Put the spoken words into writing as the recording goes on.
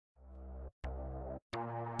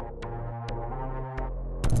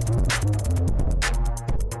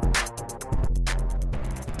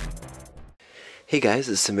Hey guys,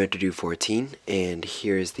 this is Projector14, and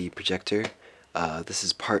here is the projector. This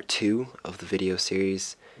is part 2 of the video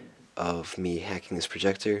series of me hacking this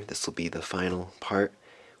projector. This will be the final part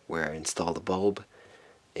where I install the bulb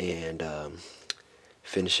and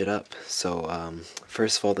finish it up. So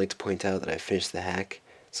first of all, I'd like to point out that I finished the hack.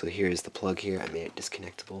 So here is the plug here. I made it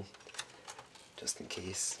disconnectable just in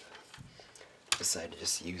case I decided to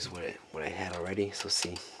just use what I had already. So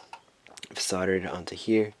see, I've soldered it onto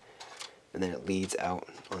here, and then it leads out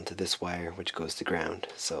onto this wire which goes to ground.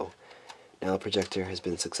 So now the projector has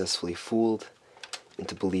been successfully fooled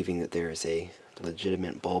into believing that there is a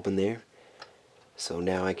legitimate bulb in there. So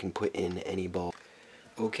now I can put in any bulb.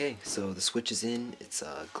 Okay, so the switch is in, it's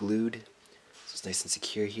glued, so it's nice and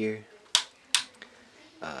secure here.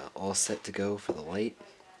 All set to go for the light.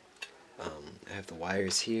 I have the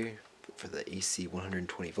wires here for the AC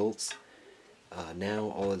 120 volts.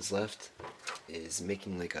 Now all that's left is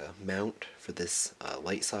making like a mount for this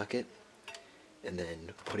light socket, and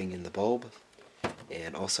then putting in the bulb.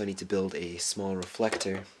 And also I need to build a small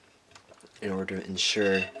reflector in order to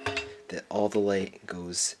ensure that all the light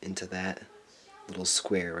goes into that little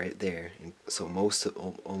square right there, and so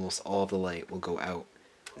almost all of the light will go out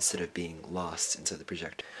instead of being lost inside the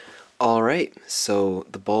projector. Alright, so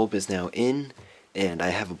the bulb is now in, and I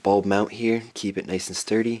have a bulb mount here, keep it nice and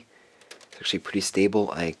sturdy. Actually pretty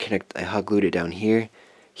stable. I hot glued it down here,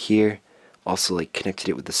 also like connected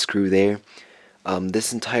it with the screw there.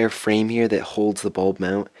 This entire frame here that holds the bulb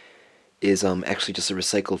mount is actually just a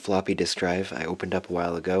recycled floppy disk drive I opened up a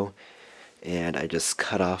while ago, and I just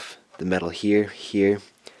cut off the metal here,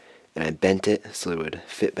 and I bent it so it would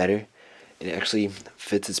fit better, and it actually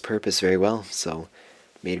fits its purpose very well, so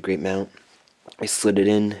made a great mount. I slid it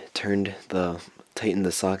in, tightened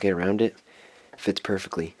the socket around it, fits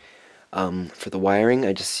perfectly. For the wiring,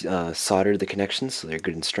 I just soldered the connections so they're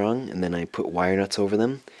good and strong, and then I put wire nuts over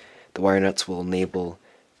them. The wire nuts will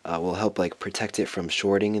help like protect it from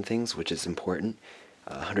shorting and things, which is important.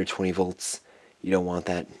 120 volts, you don't want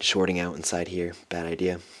that shorting out inside here, bad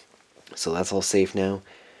idea. So that's all safe now.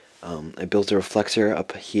 I built a reflector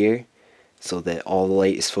up here so that all the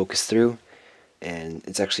light is focused through, and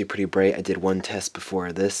it's actually pretty bright. I did one test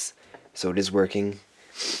before this, so it is working.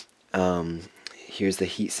 Here's the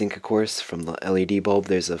heat sink, of course, from the LED bulb.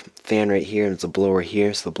 There's a fan right here, and there's a blower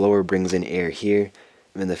here, so the blower brings in air here,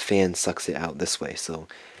 and then the fan sucks it out this way, so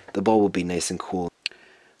the bulb will be nice and cool.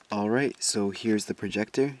 Alright, so here's the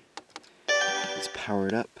projector. Let's power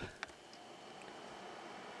it up.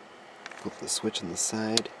 Flip the switch on the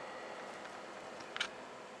side,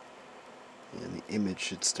 and the image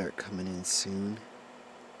should start coming in soon.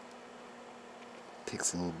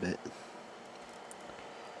 Takes a little bit.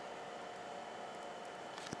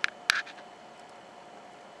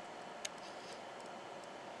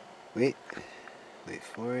 Wait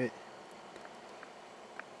for it.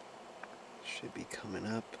 Should be coming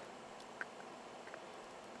up.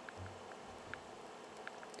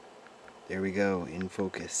 There we go, in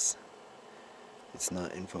focus. It's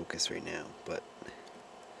not in focus right now, but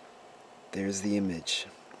there's the image.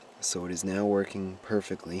 So it is now working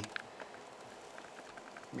perfectly.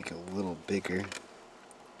 Make it a little bigger.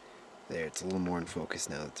 There, it's a little more in focus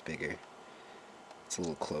now, it's bigger. It's a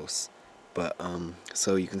little close. But,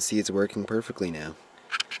 so you can see it's working perfectly now.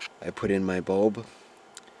 I put in my bulb,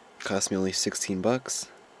 it cost me only 16 bucks,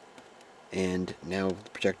 and now the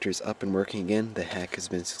projector is up and working again. The hack has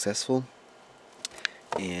been successful,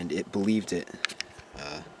 and it believed it.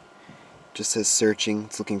 Just says searching,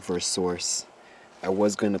 it's looking for a source. I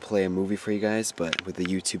was going to play a movie for you guys, but with the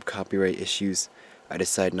YouTube copyright issues, I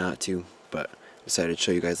decided not to, but I decided to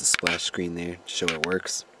show you guys the splash screen there to show it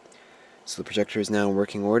works. So the projector is now in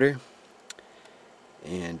working order,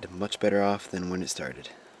 and much better off than when it started.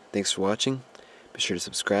 Thanks for watching. Be sure to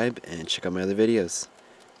subscribe and check out my other videos.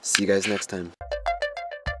 See you guys next time.